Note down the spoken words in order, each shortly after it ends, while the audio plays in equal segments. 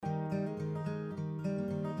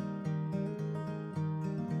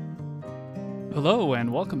Hello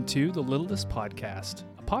and welcome to The Littlest Podcast,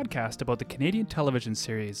 a podcast about the Canadian television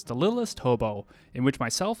series The Littlest Hobo, in which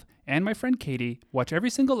myself and my friend Katie watch every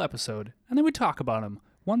single episode and then we talk about them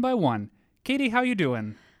one by one. Katie, how you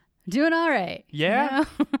doing? Doing all right. Yeah? You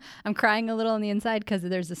know? I'm crying a little on the inside because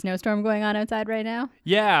there's a snowstorm going on outside right now.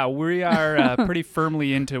 Yeah, we are pretty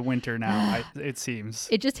firmly into winter now, it seems.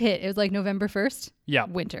 It just hit. It was like November 1st. Yeah.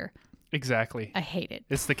 Winter. Exactly. I hate it.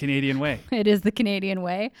 It's the Canadian way. It is the Canadian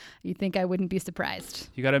way. You'd think I wouldn't be surprised.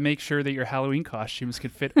 You got to make sure that your Halloween costumes can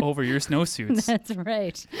fit over your snowsuits. That's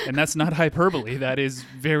right. And that's not hyperbole. That is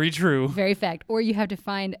very true. Very fact. Or you have to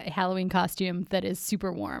find a Halloween costume that is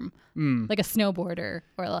super warm. Like a snowboarder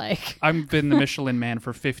or like... I've been the Michelin man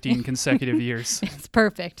for 15 consecutive years. It's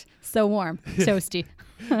perfect. So warm. Toasty.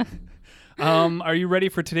 Are you ready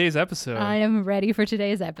for today's episode? I am ready for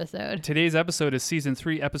today's episode. Today's episode is Season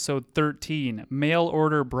 3, Episode 13, Mail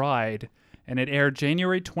Order Bride, and it aired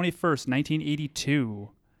January 21st, 1982.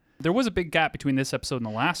 There was a big gap between this episode and the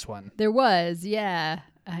last one. There was, yeah.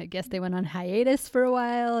 I guess they went on hiatus for a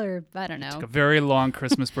while, or I don't know. Took a very long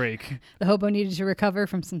Christmas break. The hobo needed to recover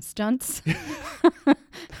from some stunts.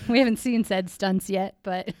 We haven't seen said stunts yet,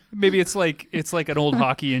 but maybe it's like an old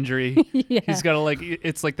hockey injury. Yeah. He's got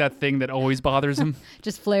it's like that thing that always bothers him.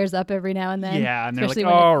 Just flares up every now and then. Yeah, and they're like, when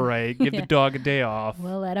all right, give the dog a day off.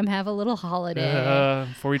 We'll let him have a little holiday.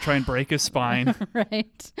 Before we try and break his spine.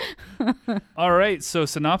 Right. All right, so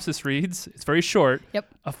synopsis reads, it's very short. Yep.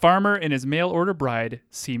 A farmer and his mail order bride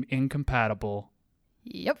seem incompatible.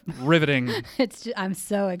 Yep. Riveting. I'm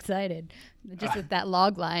so excited. Just with that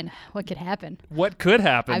log line, what could happen? What could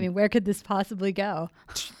happen? I mean, where could this possibly go?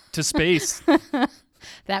 To space.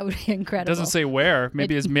 That would be incredible. Doesn't say where.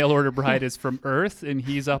 Maybe his mail order bride is from Earth and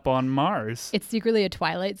he's up on Mars. It's secretly a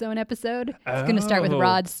Twilight Zone episode. It's going to start with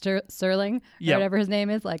Rod Serling, or whatever his name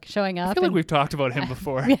is, like showing up. I feel like we've talked about him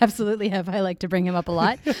before. We absolutely have. I like to bring him up a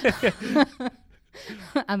lot.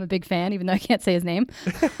 I'm a big fan, even though I can't say his name.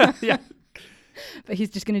 Yeah. But he's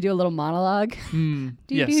just going to do a little monologue.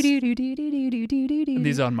 Yes. And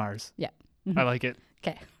he's on Mars. Yeah. I like it.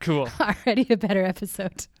 Okay. Cool. Already a better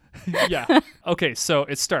episode. Yeah. Okay, so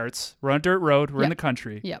it starts. We're on dirt road. We're in the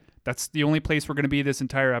country. Yep. That's the only place we're going to be this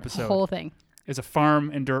entire episode. The whole thing. Is a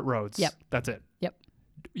farm and dirt roads. Yep. That's it. Yep.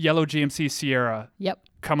 Yellow GMC Sierra. Yep.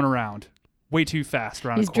 Coming around. Way too fast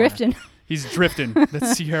around He's the corner. drifting. He's drifting.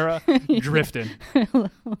 That Sierra drifting.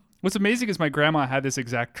 What's amazing is my grandma had this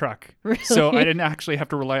exact truck. Really? So I didn't actually have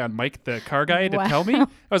to rely on Mike, the car guy, to tell me. I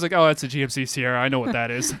was like, oh, that's a GMC Sierra. I know what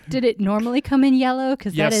that is. Did it normally come in yellow?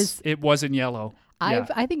 Because Yes, that is... it was in yellow.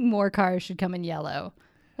 I think more cars should come in yellow.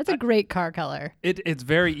 That's a great car color. It's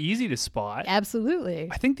very easy to spot. Absolutely.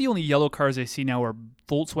 I think the only yellow cars I see now are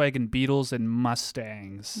Volkswagen Beetles and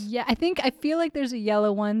Mustangs. Yeah, I feel like there's a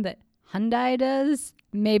yellow one that Hyundai does.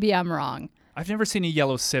 Maybe I'm wrong. I've never seen a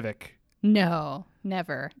yellow Civic. No,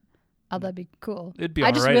 never. Oh, that'd be cool. It'd be I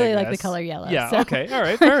all just right, really I like the guess. color yellow. Yeah, so. okay. All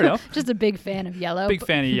right, fair enough. Just a big fan of yellow. Big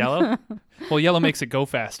fan of yellow. Well, yellow makes it go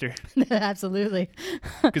faster. Absolutely.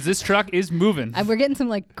 Because this truck is moving. We're getting some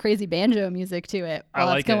like crazy banjo music to it while I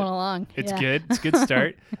like it's going it. along. It's Yeah. good. It's a good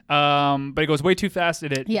start. But it goes way too fast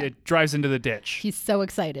and it drives into the ditch. He's so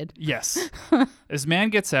excited. Yes. As man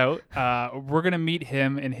gets out, we're going to meet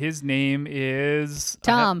him, and his name is...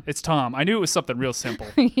 Tom. It's Tom. I knew it was something real simple.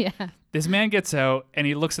 Yeah. This man gets out, and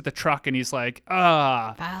he looks at the truck, and he's like,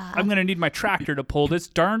 I'm going to need my tractor to pull this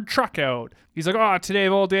darn truck out. He's like, today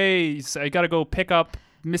of all days, I got to go pick up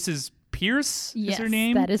Mrs. Pierce, Yes, is her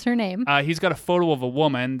name? that is her name. He's got a photo of a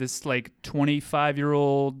woman, this like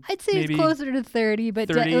 25-year-old. I'd say maybe it's closer to 30, but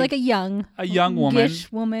 30, like a young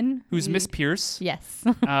woman. Who's We- Miss Pierce. Yes.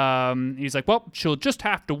 He's like, well, she'll just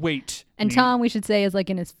have to wait. And Tom, we should say, is like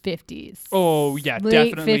in his 50s. Oh, yeah,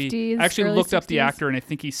 Late definitely. 50s, I actually early looked up the 60s. actor, and I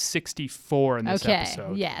think he's 64 in this Okay.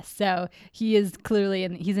 episode. Yes. So he is clearly,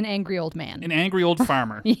 he's an angry old man. An angry old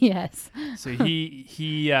farmer. Yes. So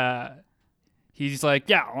he's like,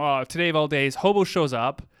 today of all days, Hobo shows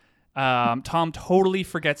up. Tom totally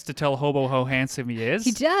forgets to tell Hobo how handsome he is.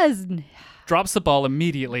 He does. Drops the ball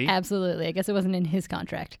immediately. Absolutely. I guess it wasn't in his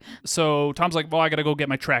contract. So Tom's like, well, I got to go get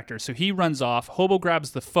my tractor. So he runs off. Hobo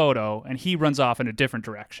grabs the photo, and he runs off in a different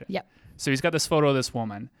direction. Yep. So he's got this photo of this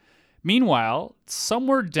woman. Meanwhile,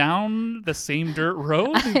 somewhere down the same dirt road...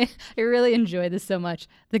 I really enjoy this so much.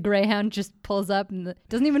 The Greyhound just pulls up and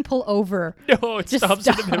doesn't even pull over. No, it Just stops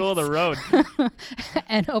in the middle of the road.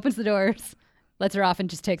 And opens the doors, lets her off, and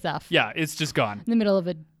just takes off. Yeah, it's just gone. In the middle of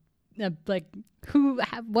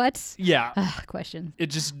what? Yeah. Question. It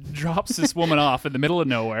just drops this woman off in the middle of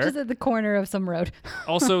nowhere. Just at the corner of some road.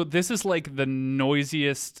 Also, this is like the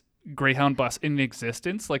noisiest Greyhound bus in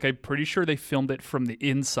existence. Like, I'm pretty sure they filmed it from the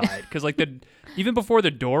inside because, like, even before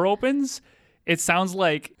the door opens, it sounds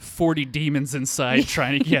like 40 demons inside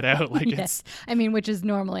trying to get out. Like, yes. I mean, which is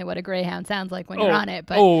normally what a Greyhound sounds like when you're on it.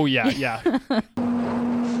 But yeah.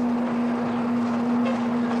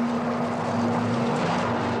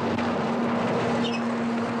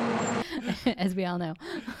 As we all know.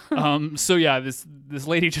 So yeah, this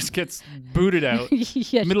lady just gets booted out,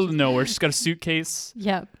 middle of nowhere. She's got a suitcase.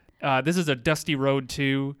 Yep. This is a dusty road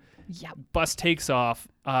too. Yep. Bus takes off.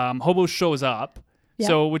 Hobo shows up. Yep.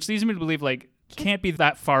 So which leads me to believe like can't be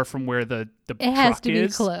that far from where the it truck has to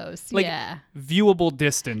is. be close. Like, yeah. Viewable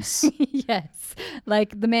distance. Yes.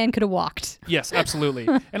 Like the man could have walked. Yes, absolutely.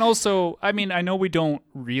 And also, I mean, I know we don't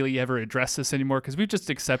really ever address this anymore because we've just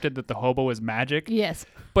accepted that the hobo is magic. Yes.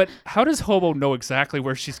 But how does Hobo know exactly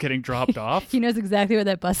where she's getting dropped off? He knows exactly where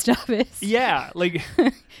that bus stop is. Yeah, like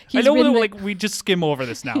I know that, like we just skim over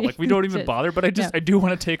this now. Like we don't even bother, but I do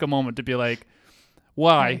want to take a moment to be like,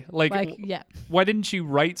 why? Like yeah. Why didn't you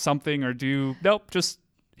write something or do just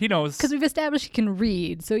he knows. Because we've established he can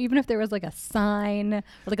read. So even if there was like a sign, or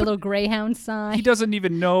like a little Greyhound sign. He doesn't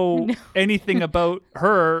even know anything about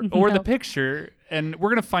her or the picture. And we're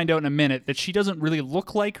going to find out in a minute that she doesn't really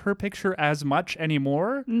look like her picture as much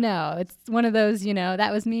anymore. No, it's one of those,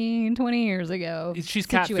 that was me 20 years ago. She's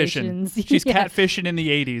catfishing. Situations. She's catfishing in the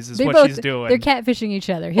 80s is what she's doing. They're catfishing each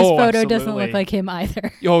other. His photo doesn't look like him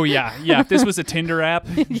either. Oh, yeah. Yeah. If this was a Tinder app,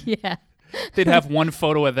 yeah, they'd have one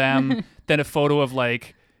photo of them, then a photo of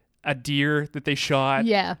like a deer that they shot.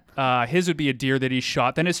 Yeah. His would be a deer that he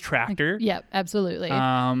shot, then his tractor. Yep, absolutely.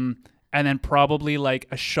 And then probably like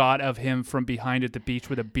a shot of him from behind at the beach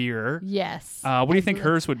with a beer. Yes. What do you think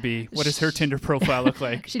hers would be? What does her Tinder profile look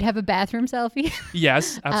like? She'd have a bathroom selfie.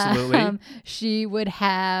 Yes, absolutely. She would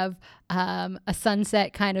have a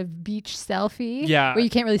sunset kind of beach selfie. Yeah. Where you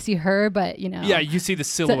can't really see her, but Yeah, you see the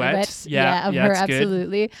silhouette. Of her,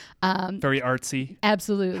 absolutely. Very artsy.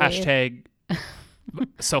 Absolutely. Hashtag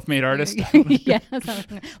self-made artist. Yeah.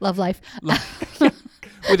 Love life.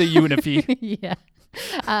 With a U and a P. Yeah.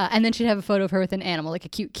 And then she'd have a photo of her with an animal, like a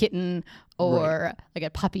cute kitten or like a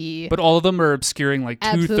puppy. But all of them are obscuring like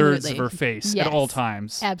 2/3 of her face at all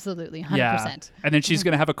times. Absolutely, 100%. Yeah. And then she's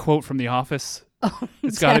going to have a quote from The Office. Oh,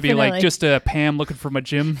 it's got to be like just a Pam looking for my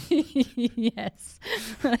gym. Yes.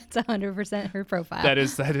 That's 100% her profile. That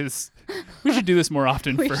is. We should do this more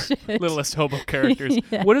often for Littlest Hobo characters.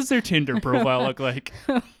 Yeah. What does their Tinder profile look like?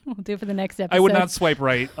 We'll do it for the next episode. I would not swipe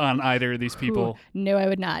right on either of these people. No, I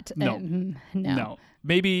would not. No.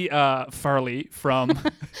 Maybe Farley from...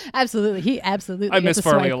 Absolutely. He absolutely I miss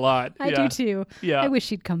Farley swipe. a lot. I do too. Yeah. I wish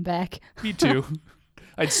he'd come back. Me too.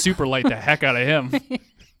 I'd super light the heck out of him.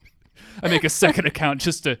 I make a second account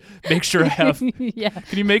just to make sure I have... Yeah.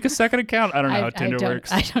 Can you make a second account? I don't know how Tinder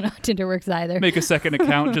works. I don't know how Tinder works either. Make a second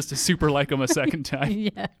account just to super like him a second time.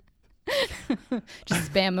 Yeah.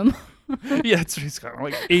 Just spam him. Yeah, he's got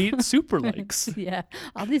like 8 super likes. Yeah.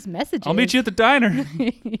 All these messages. I'll meet you at the diner.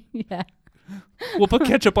 Yeah. We'll put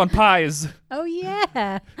ketchup on pies. Oh,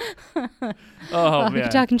 yeah. Oh, man. We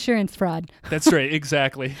could talk insurance fraud. That's right.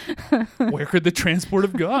 Exactly. Where could the transport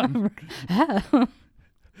have gone?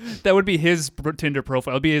 That would be his Tinder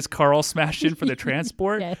profile. It would be his Carl smashed in for the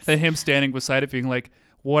transport. Yes. And him standing beside it being like,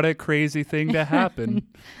 what a crazy thing to happen.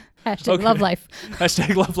 Hashtag love life.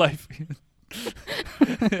 Hashtag love life.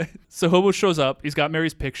 So Hobo shows up. He's got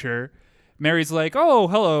Mary's picture. Mary's like, oh,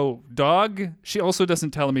 hello, dog. She also doesn't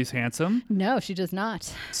tell him he's handsome. No, she does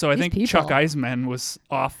not. So I think Chuck Eisman was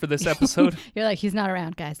off for this episode. You're like, he's not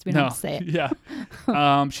around, guys. We don't have to say it.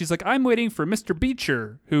 Yeah. She's like, I'm waiting for Mr.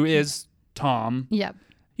 Beecher, who is Tom. Yep.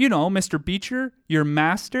 You know, Mr. Beecher, your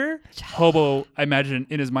master. Hobo, I imagine,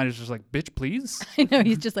 in his mind is just like, bitch, please. I know.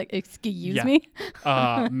 He's just like, excuse me?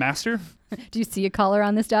 Master? Do you see a collar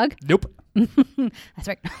on this dog? Nope. That's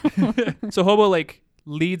right. So Hobo, like,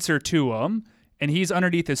 leads her to him, and he's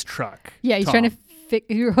underneath his truck. Yeah, he's trying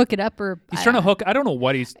to hook it up, or he's trying to hook. I don't know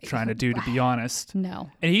what he's trying to do, to be honest. No.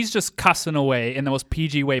 And he's just cussing away in the most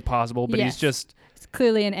PG way possible, but he's just... It's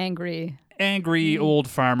clearly an angry old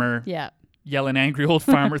farmer. Yeah. Yelling angry old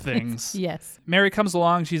farmer things. Yes. Mary comes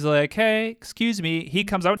along. She's like, hey, excuse me. He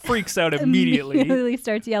comes out, freaks out immediately. Immediately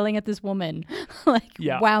starts yelling at this woman. Like,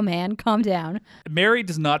 wow, man, calm down. Mary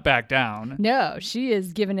does not back down. No, she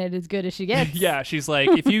is giving it as good as she gets. Yeah, she's like,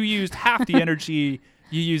 if you used half the energy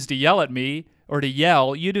you used to yell at me or to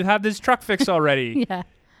yell, you'd have this truck fixed already. Yeah.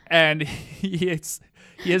 And he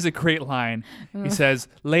has a great line. He says,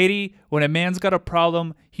 lady, when a man's got a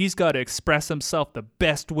problem, he's got to express himself the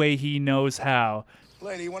best way he knows how.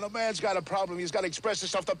 Lady, when a man's got a problem, he's got to express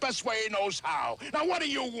himself the best way he knows how. Now, what do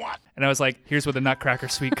you want? And I was like, here's where the Nutcracker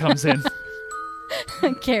Suite comes in.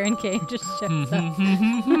 Karen Kane just shows up.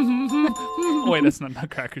 Oh, wait, that's not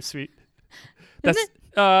Nutcracker Suite. That's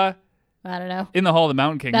I don't know. in the Hall of the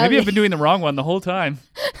Mountain King. That'll Maybe be- I've been doing the wrong one the whole time.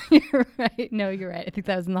 You're right. No, you're right. I think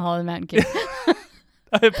that was in the Hall of the Mountain King.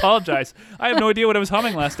 I apologize. I have no idea what I was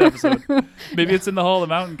humming last episode. Maybe it's in the Hall of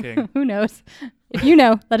the Mountain King. Who knows? If you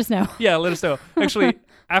know, let us know. Yeah, let us know. Actually,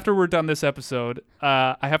 after we're done this episode,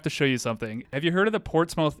 I have to show you something. Have you heard of the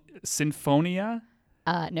Portsmouth Sinfonia?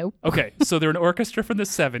 Nope. Okay, so they're an orchestra from the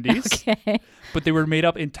 70s, Okay. but they were made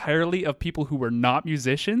up entirely of people who were not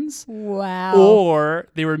musicians, Wow. or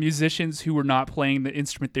they were musicians who were not playing the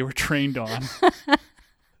instrument they were trained on.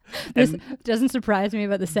 This doesn't surprise me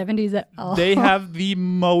about the 70s at all. They have the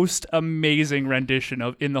most amazing rendition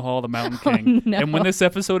of In the Hall of the Mountain King. no. And when this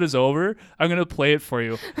episode is over, I'm going to play it for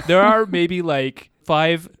you. There are maybe like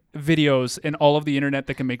 5 videos in all of the internet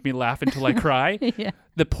that can make me laugh until I cry. Yeah.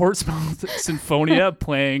 The Portsmouth Sinfonia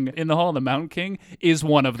playing In the Hall of the Mountain King is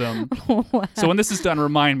one of them. Wow. So when this is done,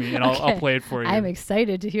 remind me and I'll play it for you. I'm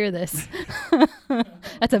excited to hear this.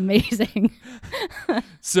 That's amazing.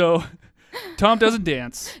 So Tom doesn't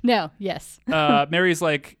dance. No, yes. Mary's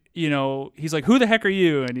like, he's like, who the heck are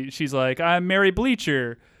you? And she's like, I'm Mary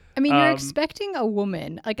Bleacher. I mean, you're expecting a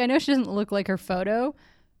woman. Like, I know she doesn't look like her photo,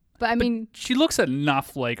 but I mean, She looks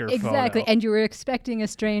enough like her exactly. photo. And you were expecting a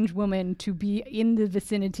strange woman to be in the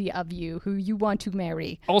vicinity of you who you want to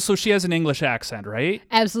marry. Also, she has an English accent, right?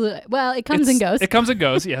 Absolutely. Well, it comes and goes. It comes and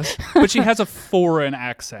goes, yes. But she has a foreign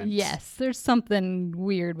accent. Yes. There's something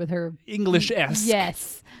weird with her. English-esque.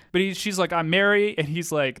 Yes. But she's like, I'm Mary. And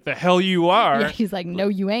he's like, the hell you are. Yeah, he's like, no,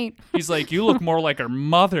 you ain't. He's like, you look more like her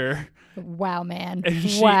mother. Wow, man. And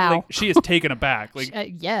wow. she is taken aback. Like,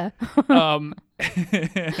 yeah. and,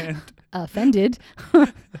 Offended.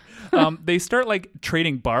 they start like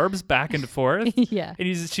trading barbs back and forth. Yeah.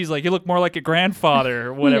 And she's like, you look more like your grandfather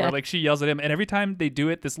or whatever. Yeah. Like she yells at him. And every time they do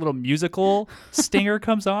it, this little musical stinger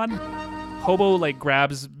comes on. Hobo like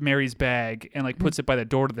grabs Mary's bag and like puts it by the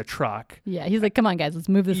door to the truck. Yeah. He's like, come on, guys, let's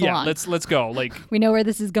move this Yeah, along. let's go. Like, We know where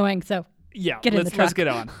this is going, so yeah, Get in the let's truck. get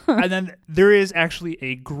on. And then there is actually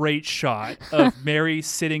a great shot of Mary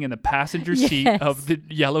sitting in the passenger seat Yes. of the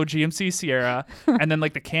yellow GMC Sierra, and then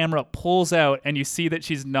like the camera pulls out, and you see that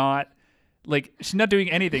she's not doing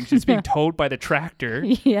anything. She's being towed by the tractor.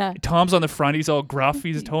 yeah. Tom's on the front. He's all gruff.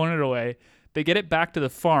 He's towing it away. They get it back to the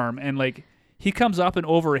farm, and like he comes up and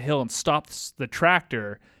over a hill and stops the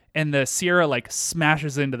tractor. And the Sierra like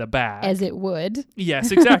smashes into the back. As it would.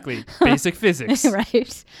 Yes, exactly. Basic physics.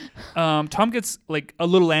 Right. Tom gets like a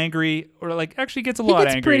little angry, or like actually gets a He lot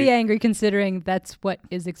gets angry. pretty angry considering that's what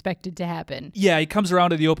is expected to happen. Yeah, he comes around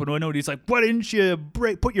to the open window and he's like, "Why didn't you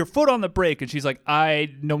put your foot on the brake?" And she's like,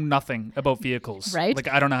 "I know nothing about vehicles. Right. Like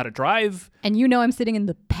I don't know how to drive." And you know I'm sitting in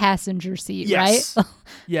the passenger seat, Yes. right?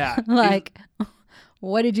 Yeah. Like,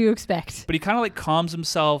 what did you expect? But he kind of like calms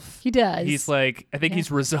himself. He does. He's like, I think he's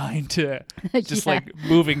resigned to just Yeah. like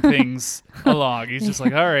moving things along. He's just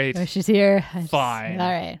like, all right, Oh, she's here. fine. All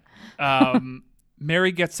right.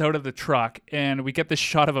 Mary gets out of the truck and we get this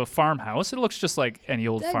shot of a farmhouse. It looks just like any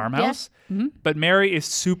old farmhouse. yeah. Mm-hmm. But Mary is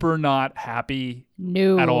super not happy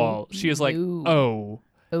No. at all. She is like, No. oh.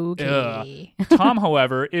 Okay. Tom,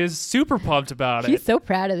 however, is super pumped about He's it. so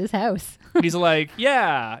proud of this house. He's like,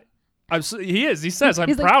 yeah. He is. He says, I'm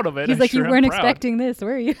He's like- proud of it. He's I'm like, sure you I'm weren't proud." expecting this,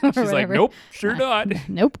 were you? Or She's like, whatever. nope, sure not.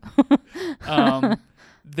 Nope.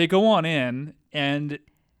 They go on in, and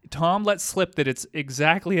Tom lets slip that it's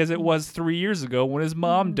exactly as it was 3 years ago when his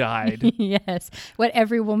mom died. Yes. What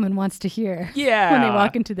every woman wants to hear. Yeah. When they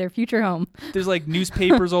walk into their future home. There's like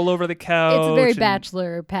newspapers all over the couch. It's a very and-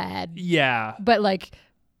 bachelor pad. Yeah. But like,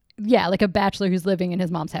 yeah, like a bachelor who's living in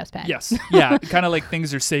his mom's house pad. Yes. Yeah. Kind of like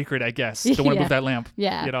things are sacred, I guess. Don't want to Yeah. move that lamp.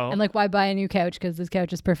 Yeah. You know? And like, why buy a new couch? Because this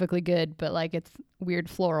couch is perfectly good, but like it's weird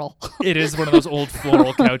floral. It is one of those old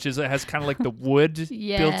floral couches that has kind of like the wood built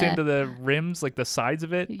Yeah. into the rims, like the sides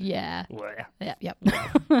of it. Yeah. Blech. Yeah.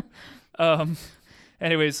 Yep.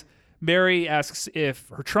 Anyways, Mary asks if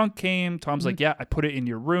her trunk came. Tom's like, yeah, I put it in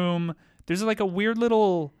your room. There's like a weird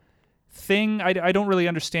little thing. I don't really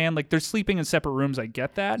understand. Like they're sleeping in separate rooms. I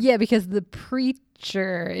get that. Yeah, because the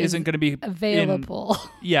preacher Isn't going to be available.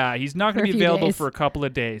 Yeah, he's not going For to a be few available days. for a couple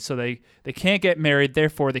of days. So they can't get married.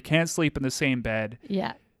 Therefore, they can't sleep in the same bed.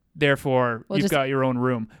 Yeah. Therefore, Well, you've just- got your own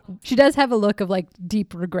room. She does have a look of like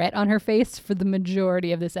deep regret on her face for the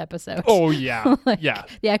majority of this episode. Oh, yeah. Like, Yeah.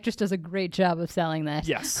 The actress does a great job of selling that.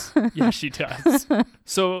 Yes. Yeah, she does.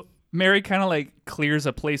 So Mary kind of like clears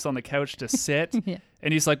a place on the couch to sit. Yeah.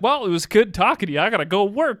 And he's like, well, it was good talking to you. I got to go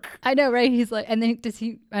work. I know, right? He's like, and then I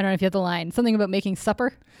don't know if you have the line, something about making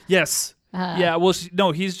supper. Yes. Yeah, well,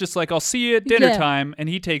 no, he's just like, I'll see you at dinner time. And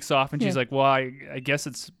he takes off and she's like, well, I guess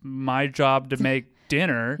it's my job to make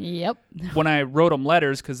dinner. Yep. When I wrote them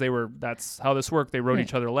letters, because that's how this worked. They wrote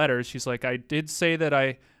each other letters. She's like, I did say that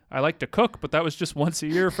I like to cook, but that was just once a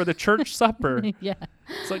year for the church supper. Yeah.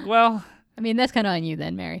 It's like, well. I mean, that's kind of on you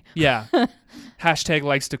then, Mary. Yeah. Hashtag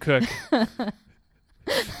likes to cook.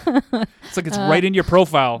 It's like it's right in your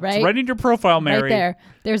profile. Right? It's right in your profile, Mary. Right there.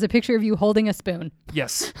 There's a picture of you holding a spoon.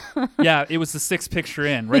 Yes. Yeah, it was the 6th picture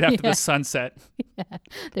in, right after the sunset. Yeah.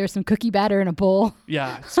 There's some cookie batter in a bowl.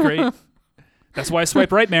 Yeah, it's great. That's why I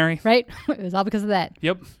swipe right, Mary. Right? It was all because of that.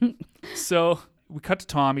 Yep. So we cut to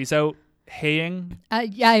Tom. He's out haying.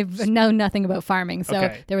 Yeah, I know nothing about farming.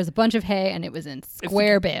 So there was a bunch of hay and it was in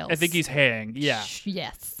square bales. I think he's haying. Yeah.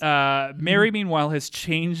 Yes. Mary, meanwhile, has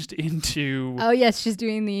changed into... Oh, yes. She's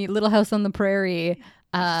doing the Little House on the Prairie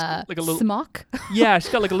like a little smock. Yeah,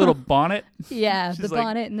 she's got like a little bonnet. Yeah, She's the like-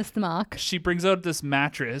 bonnet and the smock. She brings out this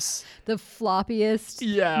mattress. The floppiest,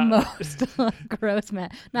 Yeah. most gross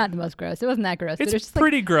Not the most gross. It wasn't that gross. It's but it's just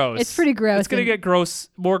pretty gross. It's pretty gross. It's going to get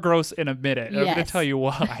more gross in a minute. I'm going to Yes. tell you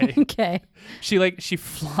why. Okay. She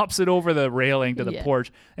flops it over the railing to the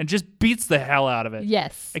porch and just beats the hell out of it.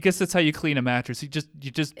 Yes. I guess that's how you clean a mattress. You just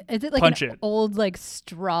Is it like punch an it. old like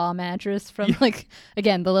straw mattress from like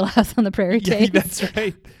again the Little House on the Prairie Yeah, days? that's right.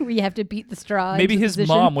 Where you have to beat the straw. Maybe into his position.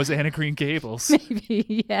 mom was Anna Green Gables.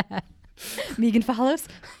 Maybe, yeah. Megan follows.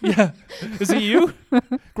 Yeah. Is it you?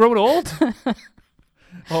 Grown old?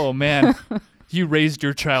 Oh, man. You raised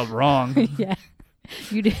your child wrong. Yeah.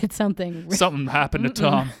 You did something. Something happened to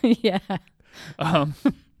Tom. Yeah.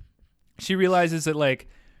 She realizes that, like,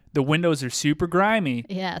 the windows are super grimy.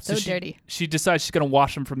 Yeah, so dirty. She decides she's going to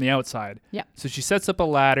wash them from the outside. Yeah. So she sets up a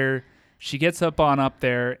ladder. She gets up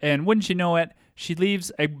there. And wouldn't you know it, she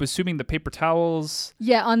leaves, I'm assuming, the paper towels.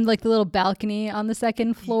 Yeah, on like the little balcony on the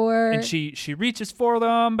second floor. And she reaches for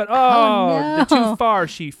them, but no. they're too far.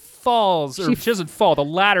 She falls, or she doesn't fall. The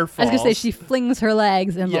ladder falls. I was going to say she flings her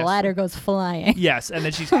legs and the Yes. ladder goes flying. Yes, and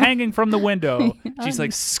then she's hanging from the window. She's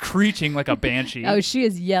like screeching like a banshee. Oh, she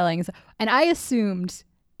is yelling. And I assumed,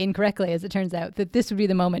 incorrectly as it turns out, that this would be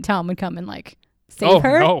the moment Tom would come and like save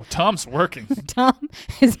her. Oh, no, Tom's working. Tom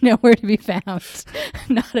is nowhere to be found.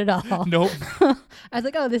 Not at all. Nope. I was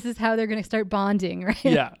like, oh, this is how they're going to start bonding, right?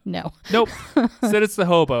 Yeah. No. Nope. Said it's the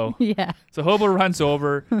hobo. Yeah. So hobo runs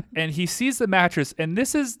over and he sees the mattress, and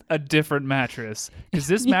this is a different mattress because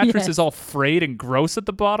this mattress Yes. is all frayed and gross at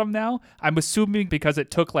the bottom now. I'm assuming because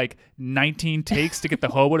it took like 19 takes to get the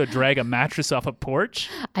hobo to drag a mattress off a porch.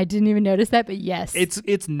 I didn't even notice that, but yes.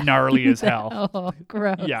 It's gnarly as hell. Oh,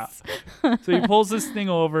 gross. Yeah. So he pulls this thing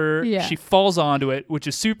over. Yeah. She falls onto it, which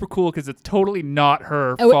is super cool because it's totally not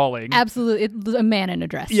her Oh, falling. Absolutely. It's a man in a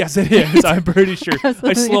dress. Yes, it is. I'm pretty sure. I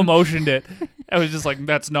Absolutely. slow motioned it. I was just like,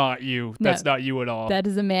 that's not you. That's No. not you at all. That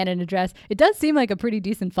is a man in a dress. It does seem like a pretty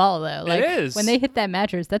decent fall, though. Like, is. When they hit that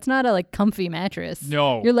mattress, that's not a like comfy mattress.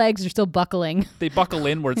 No. Your legs are still buckling. They buckle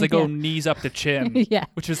inwards. They go Yeah. knees up to chin, Yeah.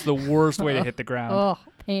 which is the worst way to hit the ground. Oh,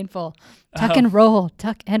 painful. Tuck and roll.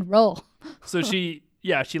 Tuck and roll. So she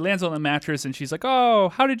lands on the mattress and she's like, oh,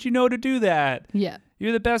 how did you know to do that? Yeah.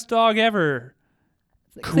 You're the best dog ever.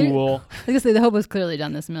 It's like, Cool. I was gonna say the hobo's clearly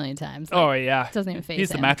done this a million times. Like, Oh, yeah. it doesn't even faze He's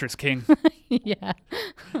the him. mattress king. Yeah.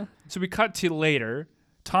 So we cut to later.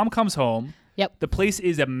 Tom comes home. Yep. The place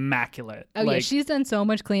is immaculate. Oh yeah, she's done so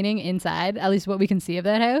much cleaning inside. At least what we can see of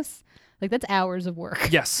that house. Like that's hours of work.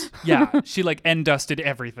 Yes. Yeah. She like end dusted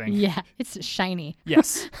everything. Yeah, it's shiny.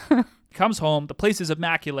 Yes. Comes home. The place is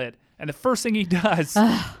immaculate. And the first thing he does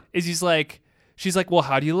is she's like, well,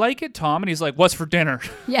 how do you like it, Tom? And he's like, what's for dinner?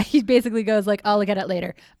 Yeah, he basically goes like, I'll look at it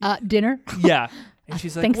later. Dinner? Yeah. And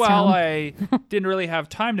she's like, Thanks, well, Tom. I didn't really have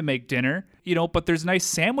time to make dinner, but there's nice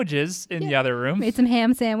sandwiches in the other room. Made some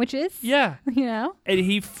ham sandwiches. Yeah. You know? And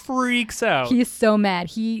he freaks out. He's so mad.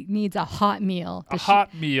 He needs a hot meal. A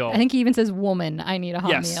hot meal. I think he even says woman, I need a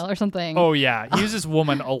hot Yes. meal or something. Oh, yeah. He uses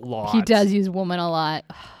woman a lot. He does use woman a lot.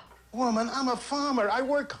 Woman, I'm a farmer. I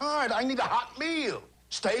work hard. I need a hot meal.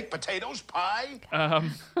 Steak, potatoes, pie.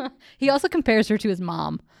 He also compares her to his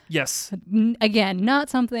mom. Yes. Again, not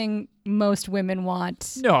something most women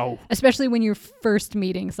want. No. Especially when you're first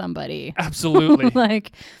meeting somebody. Absolutely.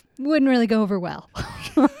 Like, wouldn't really go over well.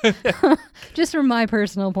 Just from my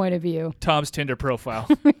personal point of view. Tom's Tinder profile.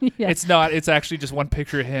 Yeah. It's actually just one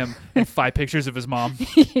picture of him and 5 pictures of his mom.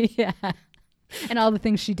 Yeah. And all the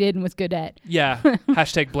things she did and was good at. Yeah.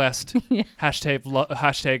 Hashtag blessed. Yeah.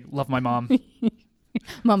 Hashtag love my mom.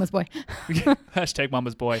 Mama's boy. Hashtag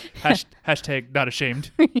mama's boy. Hashtag not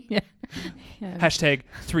ashamed. Yeah. Hashtag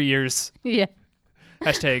 3 years. Yeah.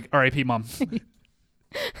 Hashtag RIP mom.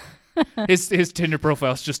 His Tinder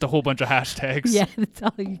profile is just a whole bunch of hashtags. Yeah, that's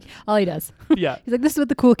all he does. Yeah. He's like, this is what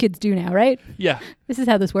the cool kids do now, right? Yeah. This is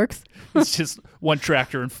how this works. It's just one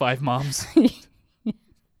tractor and 5 moms.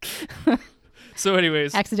 So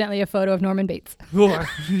anyways. Accidentally a photo of Norman Bates.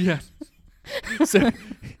 Yeah. So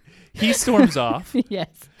he storms off. Yes.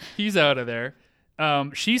 He's out of there.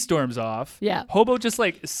 She storms off. Yeah. Hobo just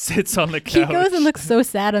like sits on the couch. He goes and looks so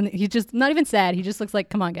sad. He's just not even sad. He just looks like,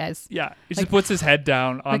 come on, guys. Yeah. He just puts his head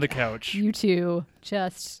down on the couch. You two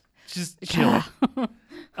just chilling.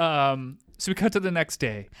 So we cut to the next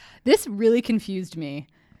day. This really confused me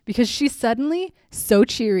because she's suddenly so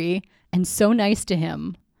cheery and so nice to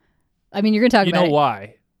him. I mean, you're going to talk about it. You know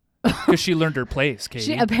why? Because she learned her place, Katie.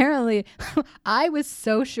 She apparently, I was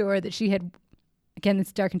so sure that she had, again,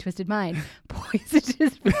 this dark and twisted mind, poisoned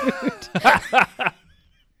his food.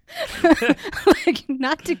 Like,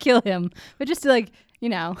 not to kill him, but just to, like,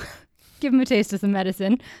 give him a taste of some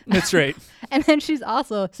medicine. That's right. And then she's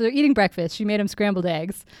also, so they're eating breakfast. She made him scrambled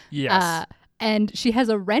eggs. Yes. And she has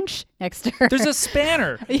a wrench next to her. There's a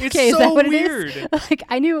spanner. It's Okay, is so that what weird. It is? Like,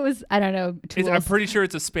 I knew it was, I don't know, tools. I'm pretty sure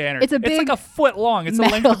it's a spanner. It's like a foot long. It's the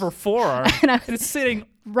length of her forearm. And it's sitting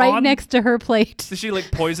right next to her plate. So she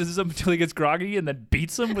like poisons him until he gets groggy and then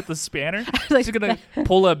beats him with the spanner. Like, she's going to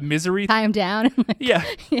pull a misery. Tie him down. Like, yeah.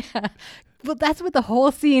 Yeah. Well, that's what the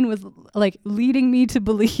whole scene was like leading me to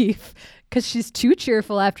believe, because she's too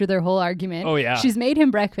cheerful after their whole argument. Oh, yeah. She's made him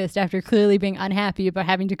breakfast after clearly being unhappy about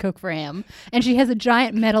having to cook for him. And she has a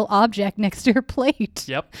giant metal object next to her plate.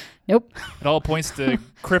 Yep. Nope. It all points to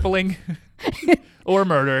crippling or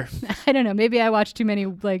murder. I don't know. Maybe I watch too many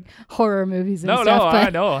like horror movies and stuff. No, I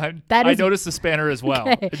know. I noticed the spanner as well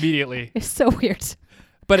immediately. It's so weird.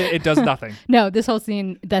 But it does nothing. No, this whole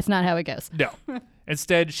scene, that's not how it goes. No.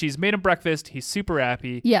 Instead, she's made him breakfast. He's super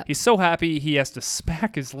happy. Yeah. He's so happy he has to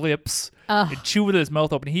smack his lips and chew with his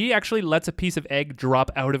mouth open. He actually lets a piece of egg drop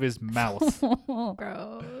out of his mouth.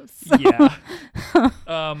 Gross. Yeah.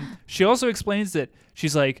 She also explains that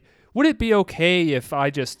she's like, would it be okay if I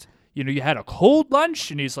just, you had a cold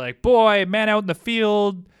lunch? And he's like, boy, man out in the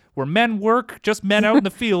field where men work, just men out in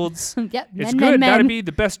the fields. Yep. It's good. That'd be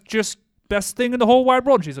the best thing in the whole wide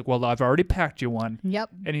world. And she's like, well, I've already packed you one.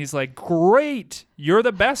 Yep. And he's like, great, you're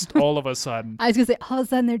the best all of a sudden. I was going to say, all of a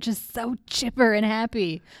sudden they're just so chipper and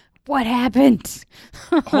happy. What happened?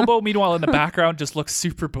 Hobo, meanwhile, in the background, just looks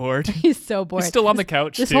super bored. He's so bored. He's still on the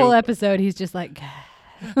couch, This too. whole episode, he's just like,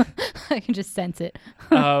 I can just sense it.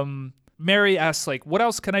 Mary asks, like, what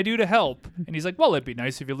else can I do to help? And he's like, well, it'd be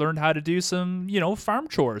nice if you learned how to do some, farm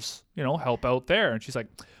chores, help out there. And she's like,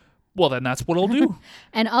 well, then that's what I'll do.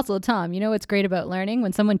 And also, Tom, you know what's great about learning?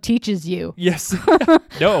 When someone teaches you. Yes.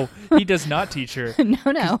 No, he does not teach her.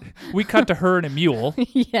 No. We cut to her and a mule.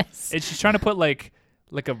 Yes. And she's trying to put like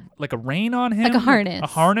a rein on him. Like a harness. A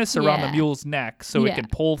harness around the mule's neck so it can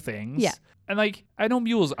pull things. Yeah. And like, I know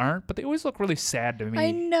mules aren't, but they always look really sad to me.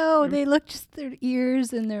 I know. They look just their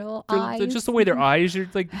ears and their little eyes. They're just the way their eyes are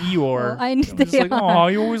like Eeyore. I know just like, oh,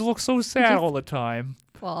 you always look so sad all the time.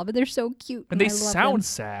 Well, but they're so cute. And they I love sound them.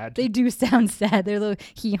 sad. They do sound sad. They're little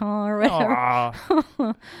hee-haw or whatever.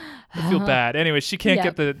 I feel bad. Anyway, she can't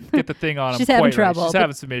get the thing on him. She's having quite trouble. Right. She's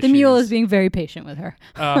having some issues. The mule is being very patient with her.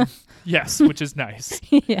 Yes, which is nice.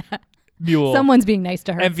 Yeah. Mule. Someone's being nice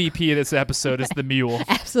to her. MVP of this episode is the mule.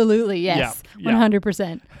 Absolutely, yes. Yeah.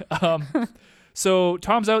 100%. So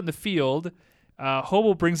Tom's out in the field.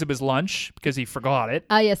 Hobo brings him his lunch because he forgot it.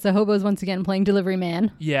 Yes, so Hobo's once again playing delivery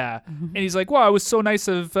man. Yeah. And he's like, wow, it was so nice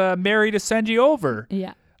of Mary to send you over.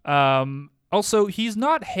 Yeah. Also, he's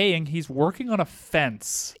not haying. He's working on a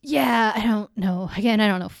fence. Yeah, I don't know. Again, I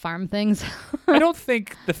don't know farm things. I don't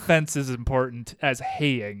think the fence is important as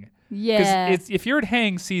haying. Yeah. Because if you're at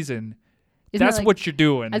haying season, Isn't that's it like, what you're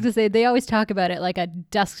doing. I was going to say, they always talk about it like a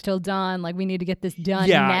dusk till dawn, like we need to get this done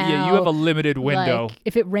now. Yeah, you have a limited window. Like,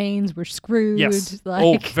 if it rains, we're screwed. Yes.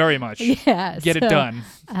 Like, very much. Yeah. Get it done.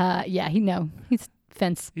 Yeah, he's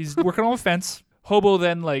fence. He's working on a fence. Hobo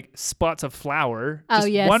then spots a flower. Oh, just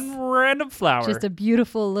yes. one random flower. Just a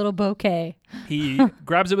beautiful little bouquet. He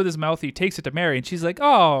grabs it with his mouth. He takes it to Mary, and she's like,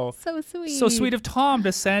 "Oh, so sweet. So sweet of Tom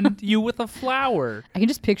to send you with a flower." I can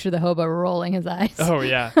just picture the hobo rolling his eyes. Oh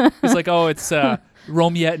yeah, he's like, "Oh, it's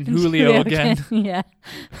Romeo and Julio again." Yeah.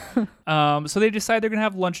 So they decide they're gonna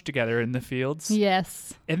have lunch together in the fields.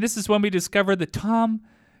 Yes. And this is when we discover that Tom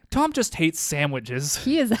just hates sandwiches.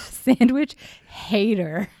 He is a sandwich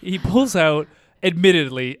hater. He pulls out,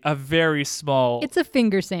 admittedly, a very small... It's a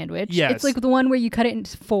finger sandwich. Yes. It's like the one where you cut it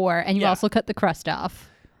into 4 and you Yeah. also cut the crust off.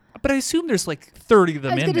 But I assume there's like 30 of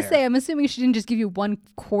them I was in going to there. say, I'm assuming she didn't just give you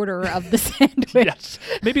 1/4 of the sandwich. Yeah.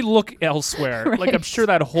 Maybe look elsewhere. Like, I'm Right. sure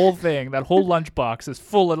that whole lunchbox is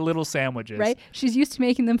full of little sandwiches. Right? She's used to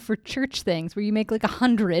making them for church things where you make like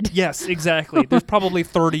 100. Yes, exactly. There's probably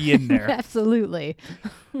 30 in there. Absolutely.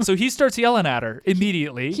 So he starts yelling at her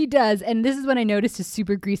immediately. He does. And this is when I noticed his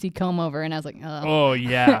super greasy comb over, and I was like, oh. Oh,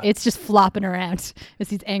 yeah. It's just flopping around as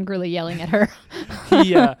he's angrily yelling at her.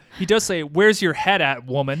 He does say, "Where's your head at,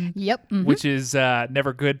 woman?" Yep. Mhm. Which is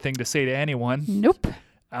never a good thing to say to anyone. Nope.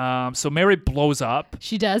 So Mary blows up.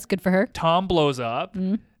 She does. Good for her. Tom blows up.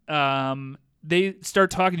 They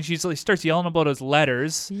start talking. She starts yelling about his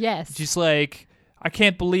letters. Yes. She's like, "I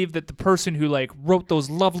can't believe that the person who like wrote those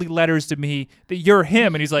lovely letters to me, that you're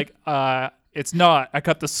him." And he's like, "It's not. I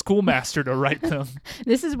got the schoolmaster to write them."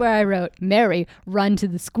 This is where I wrote, Mary, run to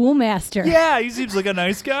the schoolmaster. Yeah, he seems like a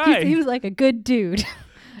nice guy. He seems like a good dude.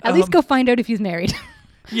 At least go find out if he's married.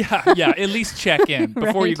 Yeah. At least check in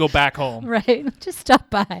before you Right. go back home. Right? Just stop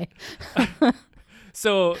by.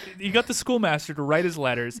 So you got the schoolmaster to write his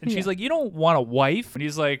letters, and she's like, "You don't want a wife?" And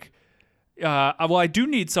he's like, "Well, I do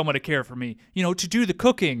need someone to care for me, to do the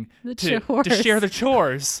cooking, The to chores." share the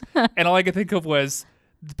chores." And all I could think of was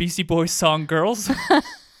the Beastie Boys song "Girls."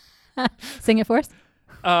 Sing it for us.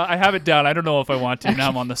 I have it down. I don't know if I want to. Now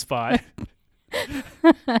I'm on the spot.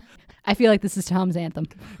 I feel like this is Tom's anthem.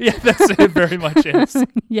 Yeah, that's it. Very much is.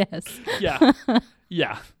 Yes. Yeah.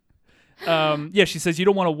 She says, "You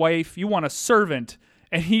don't want a wife, you want a servant."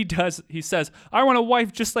 And he says, "I want a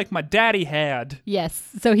wife just like my daddy had." Yes.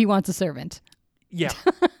 So he wants a servant. Yeah.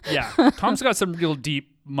 Tom's got some real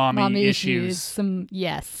deep mommy issues. Some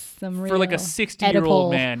real For like a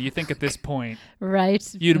 60-year-old Oedipal. man, you think at this point Right.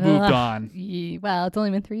 you'd have moved Ugh. on. Well, it's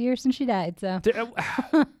only been 3 years since she died, so.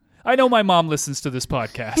 I know my mom listens to this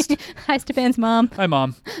podcast. Hi, Stefan's mom. Hi,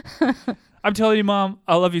 Mom. I'm telling you, Mom,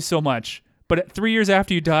 I love you so much. But 3 years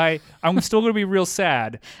after you die, I'm still going to be real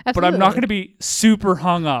sad. But I'm not Absolutely. going to be super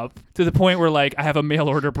hung up to the point where, like, I have a mail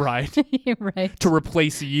order bride Right. to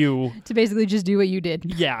replace you. To basically just do what you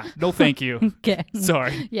did. Yeah. No, thank you. Okay.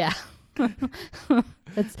 Sorry. Yeah. I think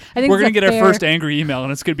We're going it's to a get our first fair- angry email,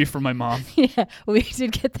 and it's going to be from my mom. Yeah, we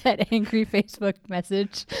did get that angry Facebook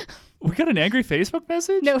message. We got an angry Facebook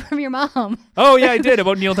message? No, from your mom. Oh, yeah, I did,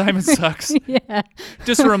 about Neil Diamond sucks. Yeah.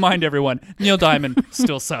 Just to remind everyone, Neil Diamond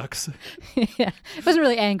still sucks. Yeah. It wasn't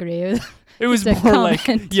really angry. It was Just a more like,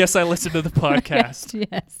 comment. yes, I listened to the podcast.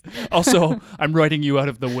 Yes. Also, I'm writing you out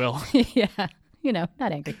of the will. Yeah.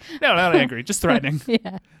 Not angry. No, not angry, just threatening.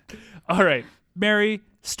 Yeah. All right. Mary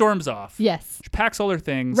storms off. Yes. She packs all her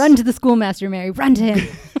things. Run to the schoolmaster, Mary. Run to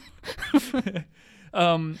him.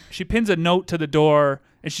 She pins a note to the door,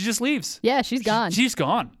 and she just leaves. Yeah, she's gone. She's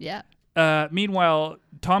gone. Yeah. Meanwhile,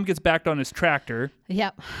 Tom gets back on his tractor.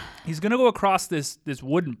 Yeah. He's going to go across this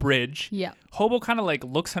wooden bridge. Yeah. Hobo kind of like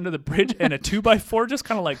looks under the bridge, and a 2x4 just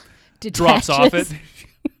kind of like drops off it.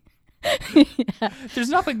 Yeah. There's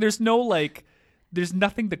nothing. There's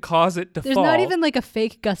nothing to cause it to There's fall. not even like a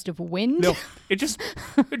fake gust of wind. No, it just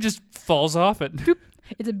falls off it.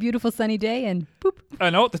 It's a beautiful sunny day and boop. I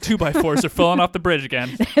know the 2x4s are falling off the bridge again.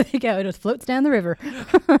 There they go. It just floats down the river.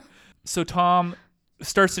 So Tom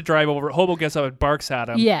starts to drive over. Hobo gets up and barks at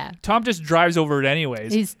him. Yeah. Tom just drives over it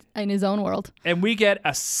anyways. He's in his own world. And we get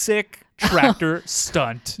a sick tractor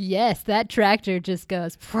stunt. Yes, that tractor just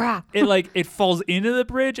goes, "Prah," It falls into the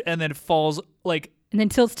bridge and then falls and then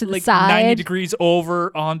tilts to the like side. 90 degrees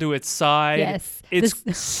over onto its side. Yes.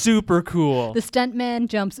 It's super cool. The stuntman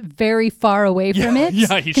jumps very far away from it.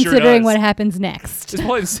 yeah, he sure considering does. what happens next. It's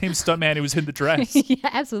probably the same stuntman who was in the dress. Yeah,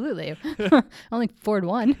 absolutely. Only Ford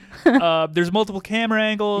won. There's multiple camera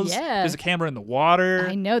angles. Yeah. There's a camera in the water.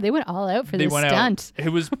 I know. They went all out for They this went stunt. out. It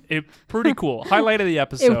was pretty cool. Highlight of the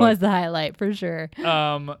episode. It was the highlight for sure.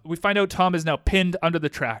 We find out Tom is now pinned under the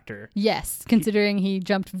tractor. Yes, considering he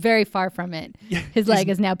jumped very far from it. His leg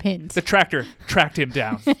is now pinned. The tractor tracked him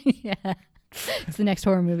down. Yeah. It's the next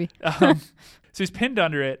horror movie. So he's pinned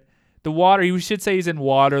under it. The water, you should say he's in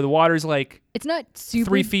water. The water's like, It's not super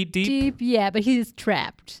 3 feet deep? Yeah, but he's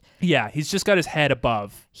trapped. yeah, he's just got his head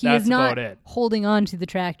above. He That's is not about it. holding on to the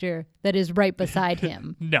tractor that is right beside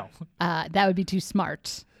him. No. That would be too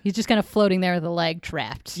smart. He's just kind of floating there with a leg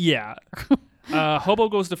trapped. Yeah. Hobo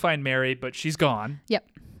goes to find Mary, but she's gone.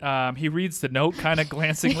 Yep. He reads the note kind of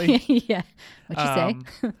glancingly. Yeah. What'd you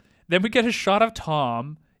say? Then we get a shot of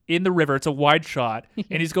Tom in the river. It's a wide shot.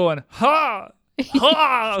 And he's going, ha!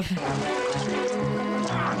 Ha!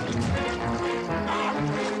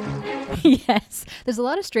 Yes. There's a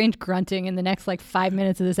lot of strange grunting in the next 5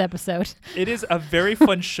 minutes of this episode. It is a very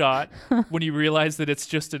fun shot when you realize that it's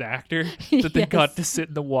just an actor that they Yes. got to sit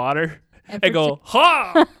in the water And and go,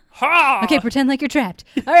 ha! Ha! Okay, pretend like you're trapped.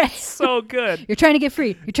 All right. So good. You're trying to get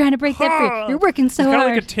free. You're trying to break that free. You're working so Kind of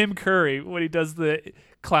hard. like a Tim Curry when he does the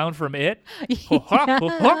clown from It.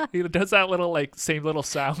 Yeah. He does that little same little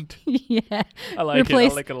sound. Yeah. I like it. I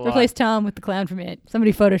like it a lot. Replace Tom with the clown from It.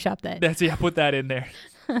 Somebody Photoshop that, Put that in there.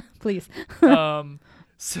 please.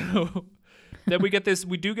 So then we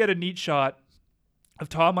do get a neat shot of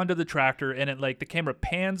Tom under the tractor, and it the camera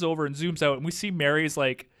pans over and zooms out, and we see Mary's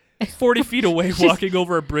 40 feet away walking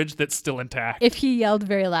over a bridge that's still intact. If he yelled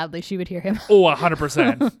very loudly, she would hear him. Oh,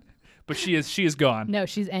 100%. But she is gone. No,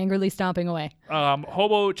 she's angrily stomping away.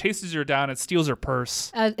 Hobo chases her down and steals her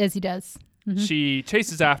purse. As he does. Mm-hmm. She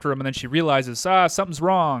chases after him, and then she realizes, something's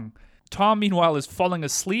wrong. Tom, meanwhile, is falling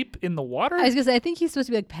asleep in the water. I was going to say, I think he's supposed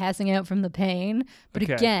to be passing out from the pain. But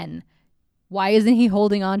Okay. again, why isn't he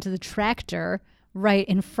holding on to the tractor right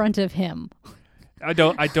in front of him? I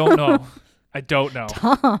don't know. I don't know.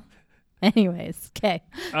 Tom. Anyways, okay.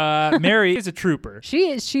 Mary is a trooper. She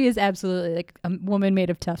is absolutely a woman made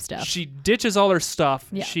of tough stuff. She ditches all her stuff.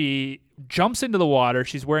 Yeah. She jumps into the water.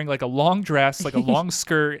 She's wearing a long dress, a long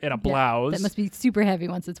skirt, and a blouse. That must be super heavy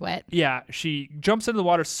once it's wet. Yeah, she jumps into the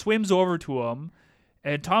water, swims over to him,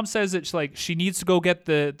 and Tom says that she needs to go get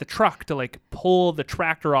the truck to pull the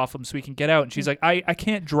tractor off him so he can get out. And she's like, I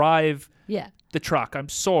can't drive the truck. I'm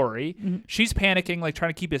sorry. Mm-hmm. She's panicking,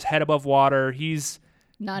 trying to keep his head above water. He's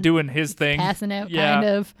not doing his thing. Passing out, kind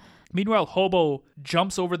of. Meanwhile, Hobo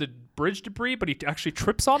jumps over the bridge debris, but he actually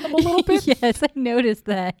trips on them a little bit. Yes, I noticed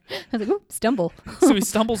that. I was like, ooh, stumble. So he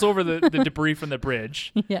stumbles over the debris from the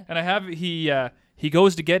bridge. Yeah. And he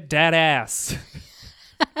goes to get that ass.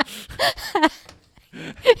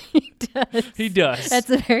 He does. He does. That's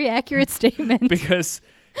a very accurate statement. Because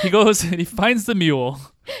he goes and he finds the mule.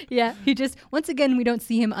 Yeah, he just, once again, we don't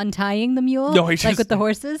see him untying the mule. No, he just, with the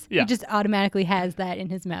horses. Yeah. He just automatically has that in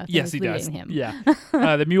his mouth. Yes, he does. Him. Yeah.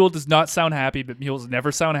 The mule does not sound happy, but mules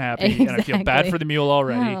never sound happy. Exactly. And I feel bad for the mule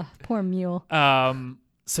already. Oh, poor mule.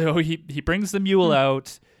 So he brings the mule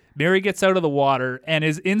out. Mary gets out of the water and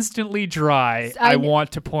is instantly dry, I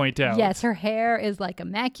want to point out. Yes, her hair is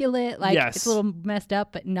immaculate. Yes. It's a little messed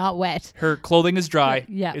up, but not wet. Her clothing is dry.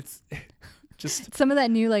 Yeah. It's just some of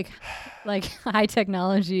that new high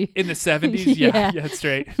technology in the 70s. Yeah, that's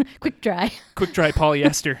right. Quick dry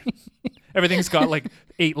polyester. Everything's got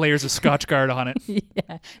 8 layers of Scotch Guard on it.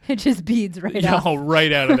 Yeah, it just beads right off.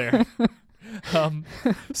 Right out of there.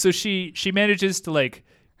 So she manages to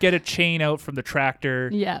get a chain out from the tractor.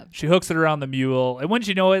 Yeah. She hooks it around the mule, and wouldn't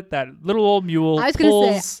you know it, that little old mule I was pulls.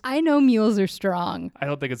 going to say, I know mules are strong. I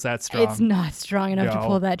don't think it's that strong. It's not strong enough to No.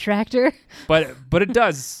 pull that tractor. But it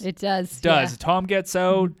does. It does. It does. Yeah. Tom gets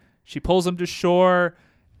out. She pulls him to shore,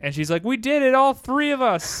 and she's like, "We did it, all 3 of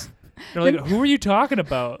us." They're like, "Who are you talking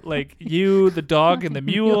about? You, the dog, and the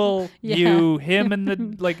mule. Yeah. Yeah. Him, and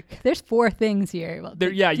the There's 4 things here. Well,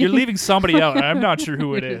 you're leaving somebody out. I'm not sure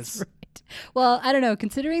who it is. Right. Well, I don't know.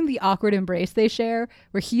 Considering the awkward embrace they share,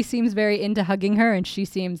 where he seems very into hugging her and she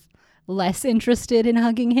seems less interested in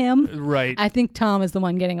hugging him. Right. I think Tom is the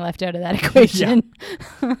one getting left out of that equation.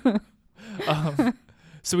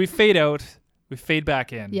 So we fade out. We fade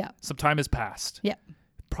back in. Yeah. Some time has passed. Yeah.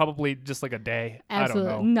 Probably just a day. Absolutely.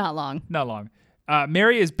 I don't know. Not long. Not long.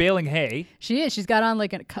 Mary is baling hay. She is. She's got on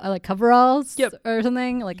coveralls Yep. or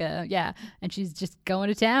something. And she's just going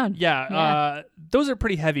to town. Yeah. Those are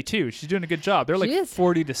pretty heavy too. She's doing a good job. They're She is.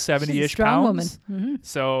 40 to 70-ish She's a strong pounds. woman. Mm-hmm.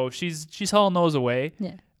 So she's hauling those away.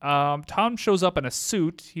 Yeah. Tom shows up in a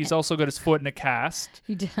suit. He's also got his foot in a cast.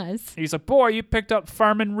 He does. He's like, "Boy, you picked up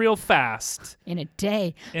farming real fast." In a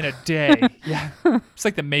day. In a day. Yeah. It's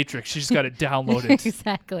like the Matrix. She just got it downloaded.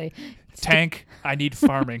 Exactly. Tank, I need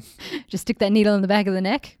farming. Just stick that needle in the back of the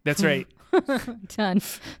neck. That's right. Done.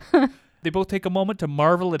 They both take a moment to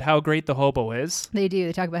marvel at how great the hobo is. They do.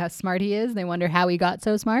 They talk about how smart he is. They wonder how he got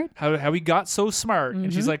so smart. How he got so smart.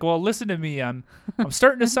 And she's like, "Well, listen to me. I'm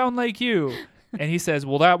starting to sound like you." And he says,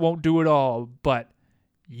 "Well, that won't do it all, but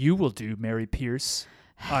you will do, Mary Pierce.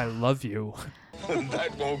 I love you."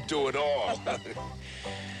 That won't do it all.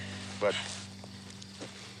 But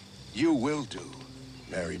you will do,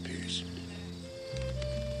 Mary Pierce.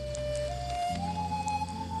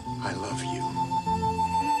 I love you.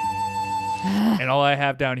 And all I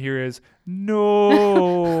have down here is,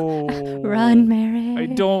 "No. Run, Mary. I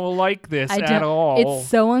don't like this at all." It's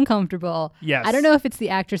so uncomfortable. Yes. I don't know if it's the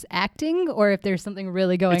actress acting or if there's something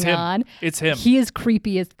really going It's him. on. It's him. He is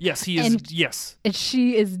creepy as. Yes, he is. And Yes. And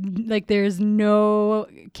she is there's no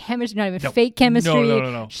chemistry, not even No. fake chemistry.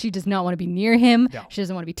 No. She does not want to be near him. No. She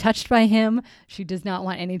doesn't want to be touched by him. She does not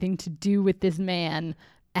want anything to do with this man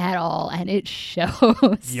at all. And it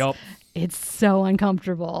shows. Yup. It's so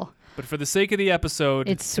uncomfortable. But for the sake of the episode,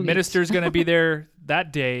 It's the sweet. minister's going to be there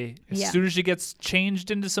that day as Yeah. soon as she gets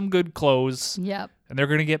changed into some good clothes, Yep. and they're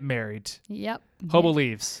going to get married. Yep. Hobo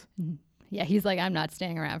leaves. Yeah, he's like, I'm not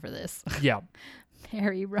staying around for this. Yeah.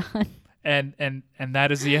 Mary, run. And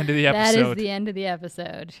that is the end of the That episode. is the end of the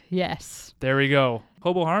episode. Yes. There we go.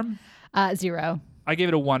 Hobo harm? 0. I gave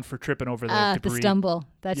it a 1 for tripping over the The debris. stumble.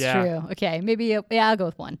 That's Yeah. true. Okay, maybe I'll go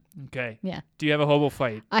with 1. Okay. Yeah. Do you have a hobo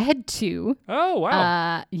fight? I had 2. Oh,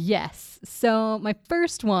 wow. Yes. So my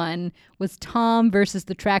first one was Tom versus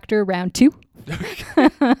the tractor, round 2.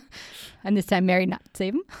 And this time Mary not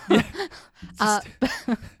save him. I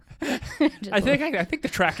think the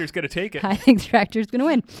tractor's going to take it. I think the tractor's going to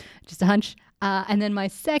win. Just a hunch. And then my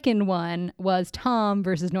second one was Tom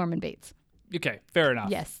versus Norman Bates. Okay, fair enough.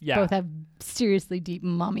 Yes. Yeah. Both have seriously deep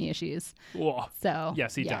mommy issues. Whoa. So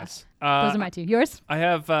Yes, he yeah. does. Those are my 2. Yours? I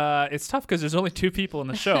have, it's tough because there's only 2 people in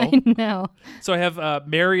the show. I know. So I have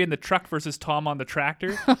Mary in the truck versus Tom on the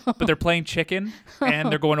tractor, but they're playing chicken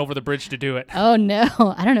and they're going over the bridge to do it. Oh no.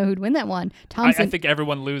 I don't know who'd win that one. I Thompson. think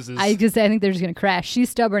everyone loses. I think they're just gonna crash. She's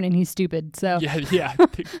stubborn and he's stupid. So Yeah.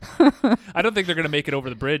 I don't think they're going to make it over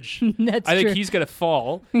the bridge. That's I think true. he's going to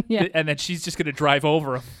fall, Yeah. and then she's just going to drive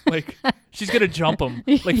over him. Like, she's going to jump him,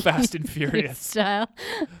 like Fast and Furious. style.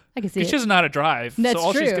 I can see Because it. she doesn't know how to drive. That's so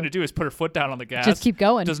all she's true. going to do is put her foot down on the gas. Just keep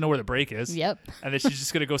going. Doesn't know where the brake is. Yep. And then she's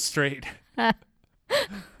just going to go straight.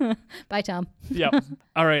 Bye, Tom. Yep.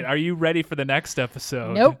 All right. Are you ready for the next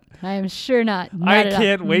episode? Nope. I am sure not. Not I at all.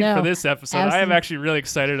 can't wait No. for this episode. I am Absolutely. actually really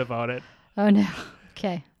excited about it. Oh no.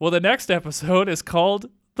 Okay. Well, the next episode is called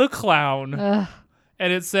The Clown. Ugh.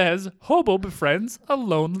 And it says, Hobo befriends a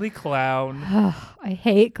lonely clown. I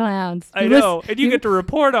hate clowns. I know. And you get to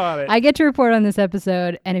report on it. I get to report on this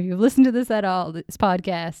episode, and if you've listened to this at all, this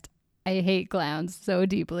podcast, I hate clowns so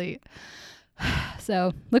deeply.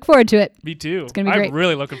 So look forward to it. Me too. gonna be I'm great.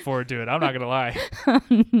 really looking forward to it. I'm not going to lie.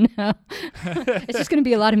 No. It's just going to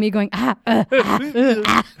be a lot of me going,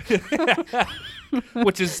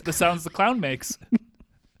 Which is the sounds the clown makes.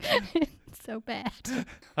 It's so bad.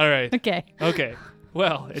 All right. Okay. Okay.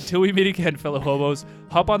 Well, until we meet again, fellow hobos,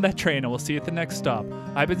 hop on that train and we'll see you at the next stop.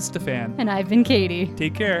 I've been Stefan. And I've been Katie.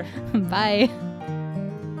 Take care. Bye.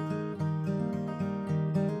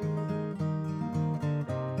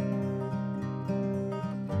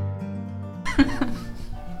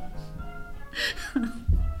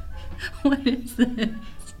 What is this?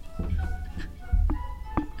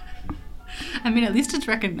 I mean, at least it's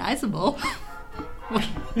recognizable.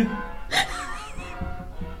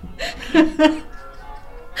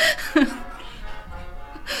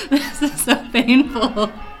 This is so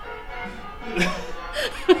painful.